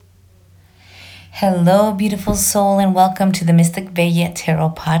Hello, beautiful soul, and welcome to the Mystic Bella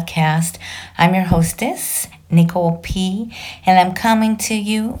Tarot Podcast. I'm your hostess, Nicole P., and I'm coming to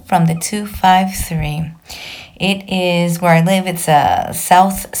you from the 253. It is where I live. It's a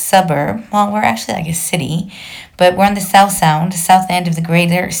south suburb. Well, we're actually like a city, but we're on the South Sound, south end of the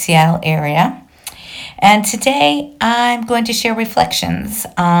greater Seattle area. And today I'm going to share reflections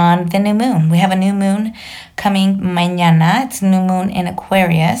on the new moon. We have a new moon coming mañana. It's new moon in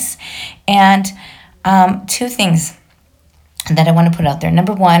Aquarius. And two things that I want to put out there.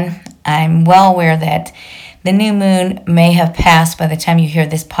 Number one, I'm well aware that the new moon may have passed by the time you hear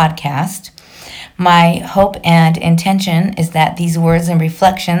this podcast. My hope and intention is that these words and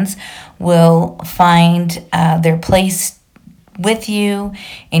reflections will find their place with you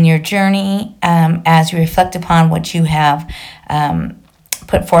in your journey as you reflect upon what you have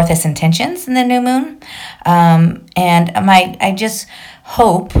put forth as intentions in the new moon. I just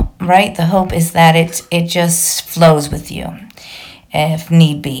hope, right? The hope is that it just flows with you if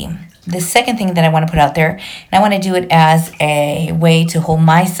need be. The second thing that I want to put out there, and I want to do it as a way to hold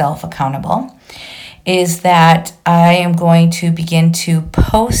myself accountable, is that I am going to begin to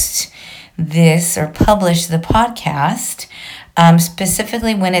post this or publish the podcast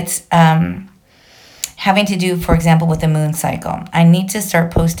specifically when it's having to do, for example, with the moon cycle. I need to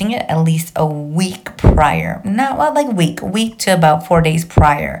start posting it at least a week prior. Not well, like a week to about 4 days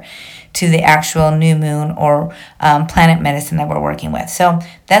prior to the actual new moon or planet medicine that we're working with. So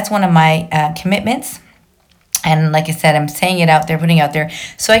that's one of my commitments. And like I said, I'm saying it out there, putting it out there,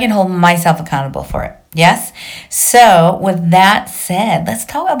 so I can hold myself accountable for it. Yes? So with that said, let's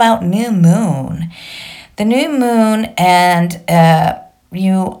talk about new moon. The new moon, and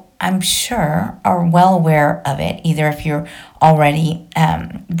you, I'm sure, are well aware of it, either if you're already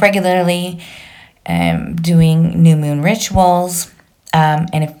regularly doing new moon rituals,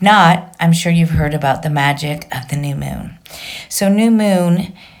 and if not, I'm sure you've heard about the magic of the new moon. So new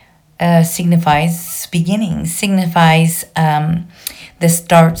moon signifies beginning, signifies the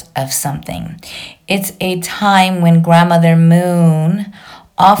start of something. It's a time when Grandmother Moon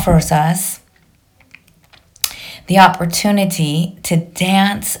offers us the opportunity to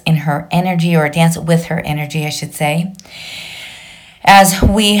dance in her energy, or dance with her energy, I should say, as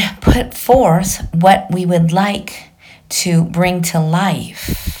we put forth what we would like to bring to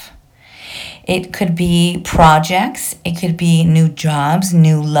life. It could be projects, it could be new jobs,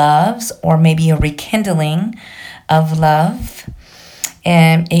 new loves, or maybe a rekindling of love.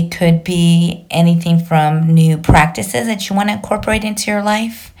 And it could be anything from new practices that you want to incorporate into your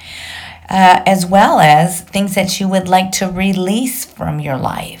life, as well as things that you would like to release from your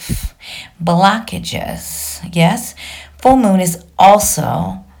life. Blockages, yes? Full moon is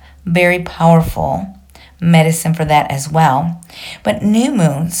also very powerful medicine for that as well. But new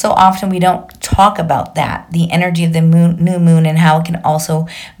moon, so often we don't talk about that, the energy of the new moon, and how it can also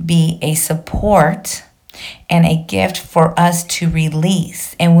be a support and a gift for us to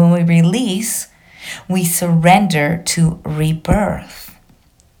release. And when we release, we surrender to rebirth.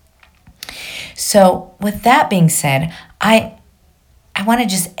 So with that being said, I want to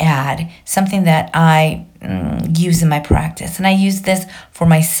just add something that I use in my practice. And I use this for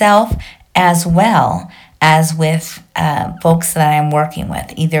myself as well as with folks that I'm working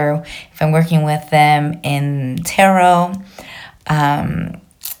with. Either if I'm working with them in tarot,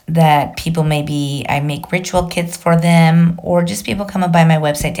 that people maybe I make ritual kits for them, or just people coming by my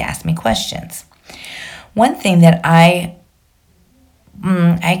website to ask me questions. One thing that I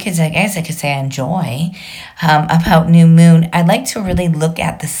guess I could say I enjoy about new moon, I like to really look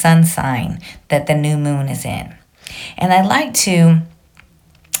at the sun sign that the new moon is in. And I like to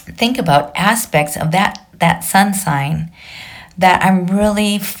think about aspects of that sun sign that I'm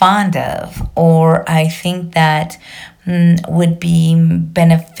really fond of, or I think that would be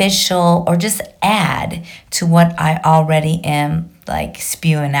beneficial, or just add to what I already am like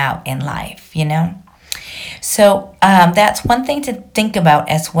spewing out in life, you know? So that's one thing to think about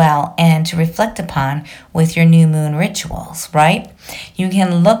as well, and to reflect upon with your new moon rituals, right? You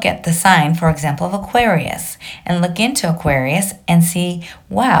can look at the sign, for example, of Aquarius, and look into Aquarius and see,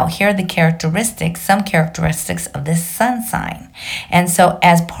 wow, here are the characteristics, some characteristics of this sun sign. And so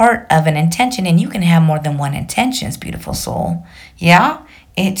as part of an intention, and you can have more than one intentions, beautiful soul. Yeah,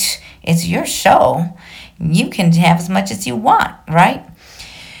 it's your show. You can have as much as you want, right?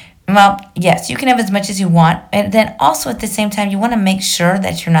 Well, yes, you can have as much as you want. And then also at the same time, you want to make sure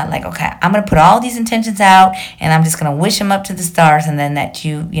that you're not like, okay, I'm going to put all these intentions out and I'm just going to wish them up to the stars, and then that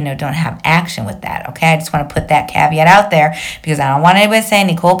don't have action with that. Okay. I just want to put that caveat out there because I don't want anybody saying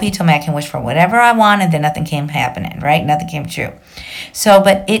Nicole P told me I can wish for whatever I want and then nothing came happening, right? Nothing came true. So,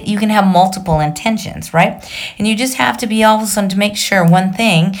 but you can have multiple intentions, right? And you just have to be also to make sure one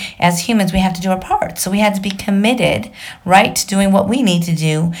thing, as humans, we have to do our part. So we have to be committed, right, to doing what we need to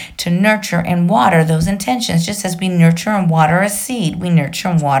do to nurture and water those intentions, just as we nurture and water a seed. We nurture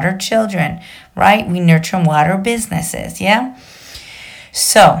and water children, right? We nurture and water businesses, yeah?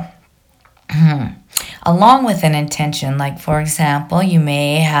 So, along with an intention, like for example, you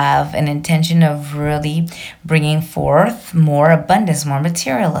may have an intention of really bringing forth more abundance, more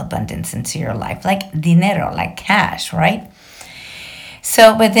material abundance into your life, like dinero, like cash, right?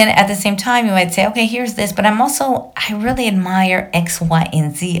 So, but then at the same time, you might say, okay, here's this, but I really admire X, Y,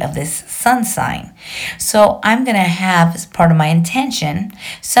 and Z of this sun sign. So I'm going to have, as part of my intention,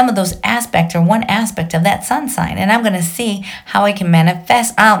 some of those aspects or one aspect of that sun sign. And I'm going to see how I can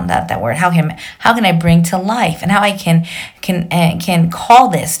manifest, not that word, how can I bring to life and how I can call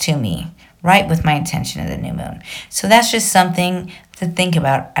this to me, right, with my intention of the new moon. So that's just something to think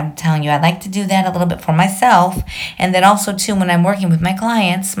about. I'm telling you, I like to do that a little bit for myself. And then also, too, when I'm working with my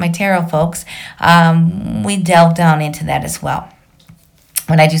clients, my tarot folks, we delve down into that as well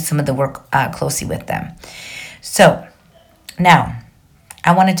when I do some of the work closely with them. So now,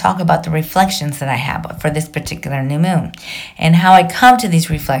 I want to talk about the reflections that I have for this particular new moon. And how I come to these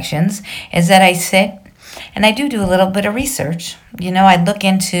reflections is that I sit and I do a little bit of research. I look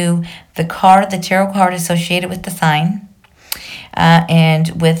into the tarot card associated with the sign,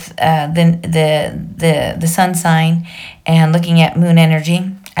 and with the sun sign, and looking at moon energy.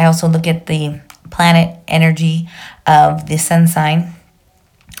 I also look at the planet energy of the sun sign,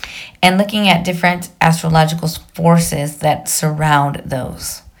 and looking at different astrological forces that surround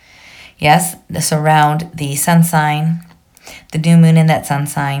those. Yes, that surround the sun sign, the new moon in that sun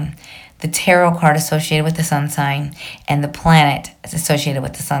sign, the tarot card associated with the sun sign, and the planet associated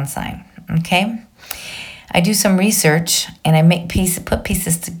with the sun sign. Okay? I do some research and I put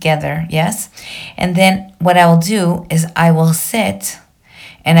pieces together, yes? And then what I will do is I will sit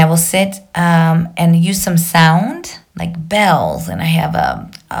and use some sound, like bells, and I have a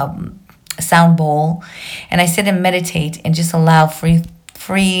sound bowl, and I sit and meditate and just allow free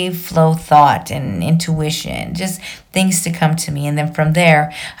flow thought and intuition, just things to come to me. And then from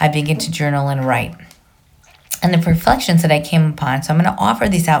there, I begin to journal and write. And the reflections that I came upon, so I'm going to offer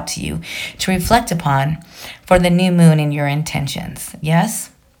these out to you to reflect upon for the new moon and your intentions. Yes?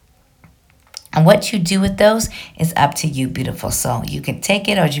 And what you do with those is up to you, beautiful soul. You can take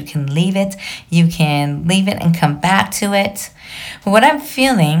it or you can leave it. You can leave it and come back to it. But what I'm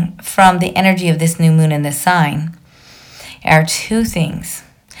feeling from the energy of this new moon and this sign are two things.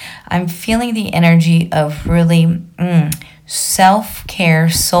 I'm feeling the energy of really self-care,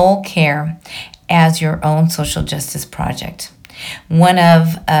 soul care, as your own social justice project. One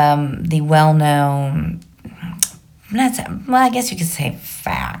of the well-known, I guess you could say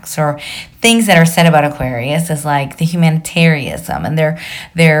facts or things that are said about Aquarius is like the humanitarianism, and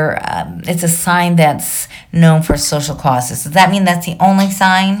it's a sign that's known for social causes. Does that mean that's the only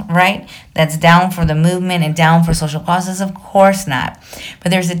sign, right, that's down for the movement and down for social causes? Of course not.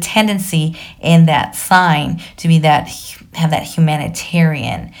 But there's a tendency in that sign to be have that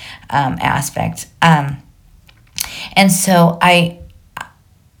humanitarian aspect, and so I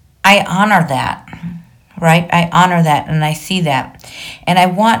honor that. Right? I honor that and I see that. And I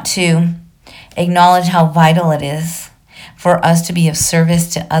want to acknowledge how vital it is for us to be of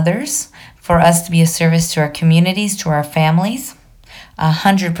service to others, for us to be of service to our communities, to our families,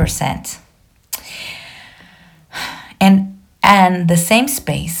 100%. And the same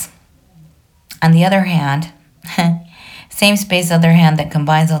space, on the other hand, that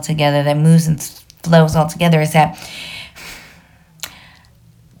combines all together, that moves and flows all together, is that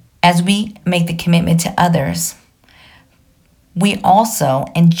as we make the commitment to others, we also,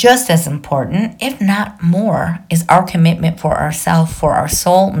 and just as important, if not more, is our commitment for ourselves, for our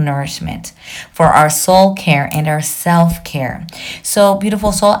soul nourishment, for our soul care and our self-care. So,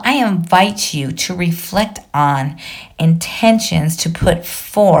 beautiful soul, I invite you to reflect on intentions to put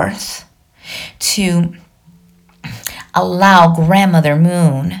forth to allow Grandmother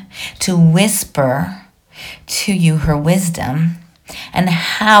Moon to whisper to you her wisdom, and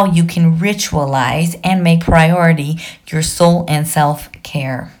how you can ritualize and make priority your soul and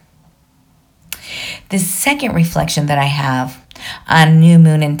self-care. The second reflection that I have on new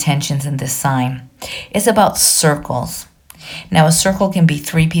moon intentions in this sign is about circles. Now a circle can be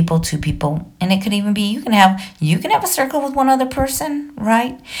 3 people, 2 people, and it could even be you can have a circle with one other person,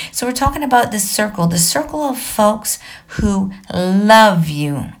 right? So we're talking about this circle, the circle of folks who love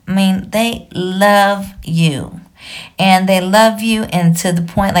you. I mean, they love you. And they love you, and to the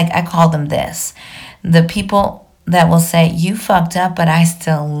point, like I call them this, the people that will say, you fucked up, but I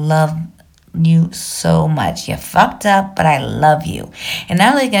still love you so much. You fucked up, but I love you. And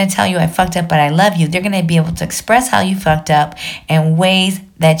not only going to tell you I fucked up, but I love you, they're going to be able to express how you fucked up in ways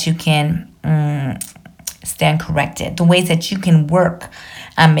that you can stand corrected, the ways that you can work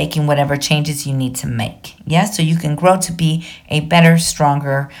on making whatever changes you need to make. Yeah, so you can grow to be a better,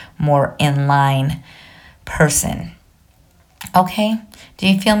 stronger, more in line person. Okay, do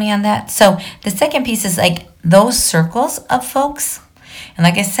you feel me on that? So the second piece is like those circles of folks. And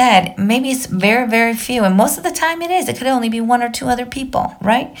like I said, maybe it's very, very few. And most of the time it is. It could only be 1 or 2 other people,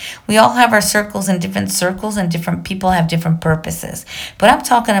 right? We all have our circles, and different people have different purposes. But I'm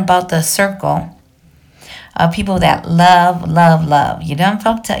talking about the circle of people that love, love, love. You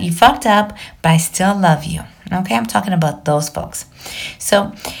fucked up, but I still love you. Okay, I'm talking about those folks.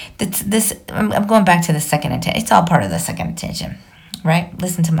 So I'm going back to the second intention. It's all part of the second intention, right?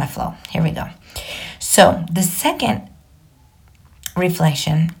 Listen to my flow. Here we go. So the second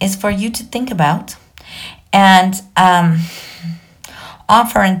reflection is for you to think about and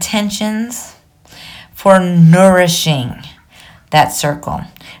offer intentions for nourishing that circle,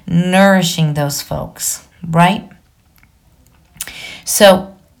 nourishing those folks, right? So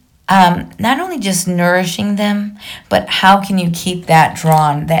not only just nourishing them, but how can you keep that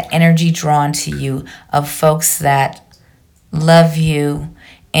energy drawn to you of folks that love you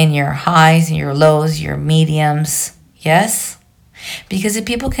in your highs and your lows, your mediums, yes? Because if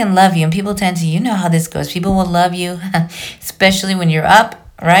people can love you, and people tend to, you know how this goes, people will love you, especially when you're up,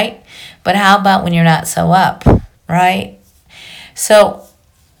 right? But how about when you're not so up, right? So,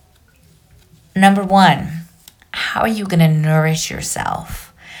 number 1, how are you going to nourish yourself?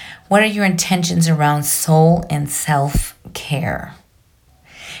 What are your intentions around soul and self-care?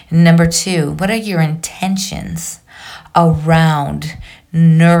 Number 2, what are your intentions around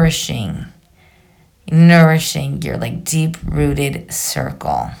nourishing your like deep-rooted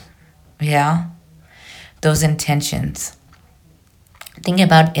circle? Yeah? Those intentions. Think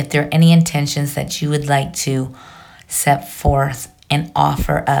about if there are any intentions that you would like to set forth and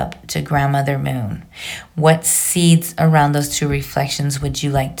offer up to Grandmother Moon. What seeds around those 2 reflections would you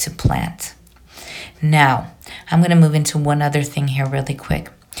like to plant? Now, I'm going to move into one other thing here really quick,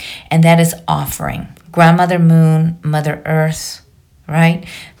 and that is offering. Grandmother Moon, Mother Earth, right?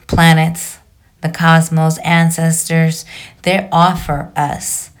 Planets, the cosmos, ancestors, they offer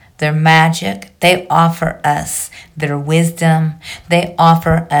us their magic. They offer us their wisdom. They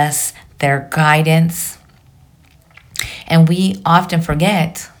offer us their guidance. And we often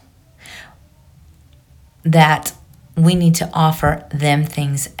forget that we need to offer them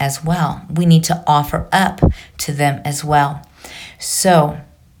things as well. We need to offer up to them as well. So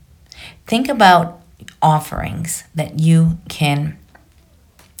think about offerings that you can,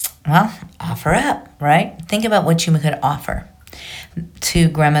 offer up, right? Think about what you could offer to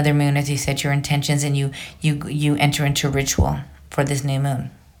Grandmother Moon as you set your intentions and you enter into ritual for this new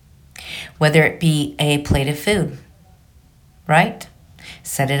moon. Whether it be a plate of food, right?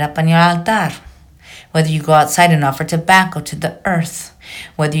 Set it up on your altar. Whether you go outside and offer tobacco to the earth.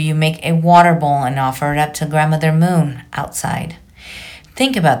 Whether you make a water bowl and offer it up to Grandmother Moon outside.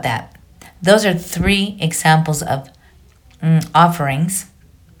 Think about that. Those are 3 examples of offerings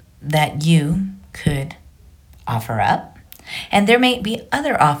that you could offer up. And there may be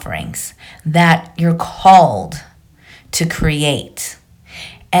other offerings that you're called to create.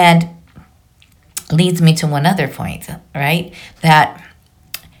 And leads me to one other point, right? That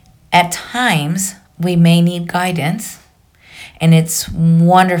at times we may need guidance, and it's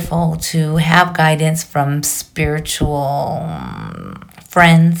wonderful to have guidance from spiritual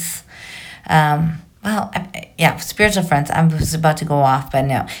friends. Spiritual friends. I was about to go off, but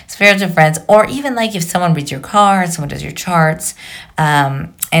no. Spiritual friends, or even like if someone reads your cards, someone does your charts,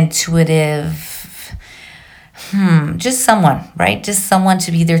 intuitive, just someone, right? Just someone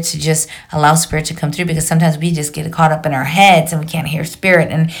to be there to just allow spirit to come through, because sometimes we just get caught up in our heads and we can't hear spirit,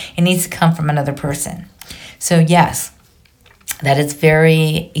 and it needs to come from another person. So yes, that is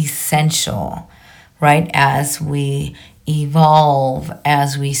very essential, right? As we evolve,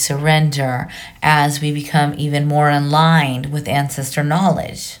 as we surrender, as we become even more aligned with ancestor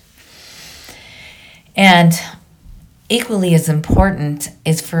knowledge. And equally as important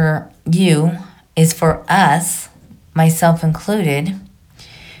is for us, myself included,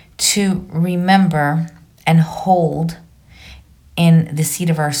 to remember and hold in the seat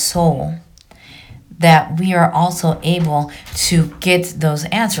of our soul, that we are also able to get those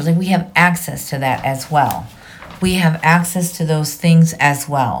answers. Like we have access to that as well. We have access to those things as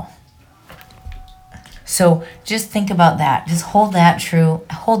well. So just think about that. Just hold that true.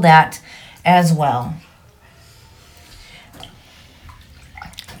 Hold that as well.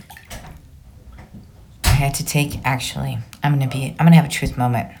 I had to take, actually, I'm gonna have a truth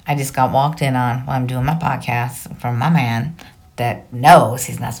moment. I just got walked in on while I'm doing my podcast from my man that knows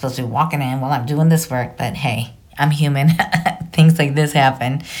he's not supposed to be walking in while I'm doing this work, but hey, I'm human. Things like this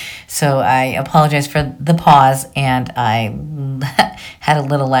happen. So I apologize for the pause, and I had a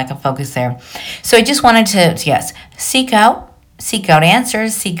little lack of focus there. So I just wanted to, yes, seek out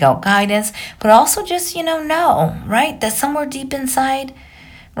answers, seek out guidance, but also just, know, right? That somewhere deep inside,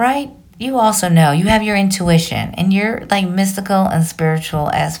 right? You also know, you have your intuition, and you're like mystical and spiritual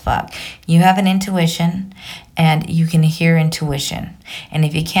as fuck. You have an intuition, and you can hear intuition. And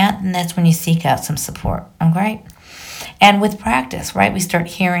if you can't, then that's when you seek out some support, okay? And with practice, right, we start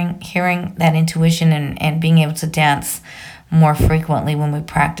hearing that intuition and being able to dance more frequently when we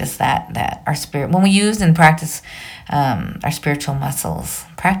practice that our spirit, when we use and practice our spiritual muscles.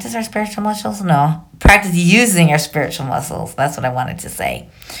 Practice our spiritual muscles? No, practice using our spiritual muscles. That's what I wanted to say.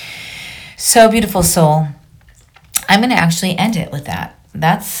 So, beautiful soul, I'm going to actually end it with that.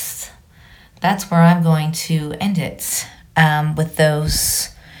 That's where I'm going to end it, with those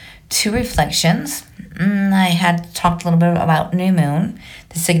two reflections. I had talked a little bit about new moon,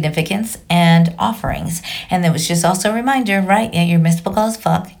 the significance, and offerings. And it was just also a reminder, right? Yeah, you're mystical as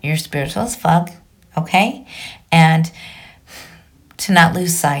fuck. You're spiritual as fuck. Okay? And to not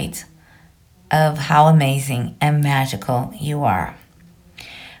lose sight of how amazing and magical you are.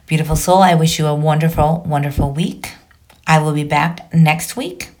 Beautiful soul, I wish you a wonderful, wonderful week. I will be back next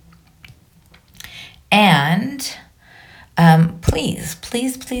week. And please,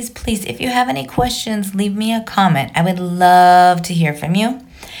 if you have any questions, leave me a comment. I would love to hear from you.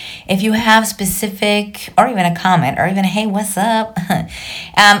 If you have specific, or even a comment, or even a, hey, what's up?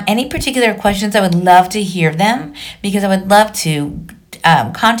 Any particular questions, I would love to hear them, because I would love to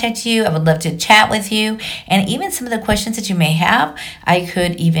contact you. I would love to chat with you. And even some of the questions that you may have, I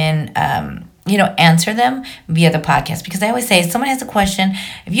could even answer them via the podcast. Because I always say, if someone has a question,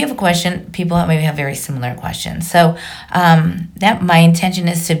 if you have a question, people maybe have very similar questions. So that my intention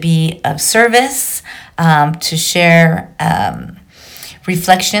is to be of service, to share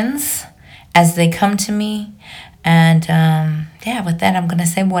reflections as they come to me. And with that, I'm going to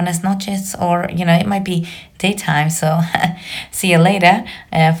say buenas noches, or, it might be daytime. So see you later.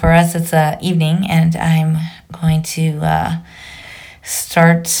 For us, it's evening, and I'm going to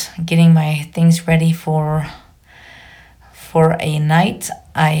start getting my things ready for a night,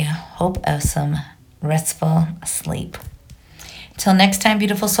 I hope, of some restful sleep. Till next time,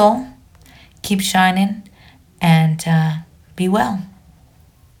 beautiful soul, keep shining and be well.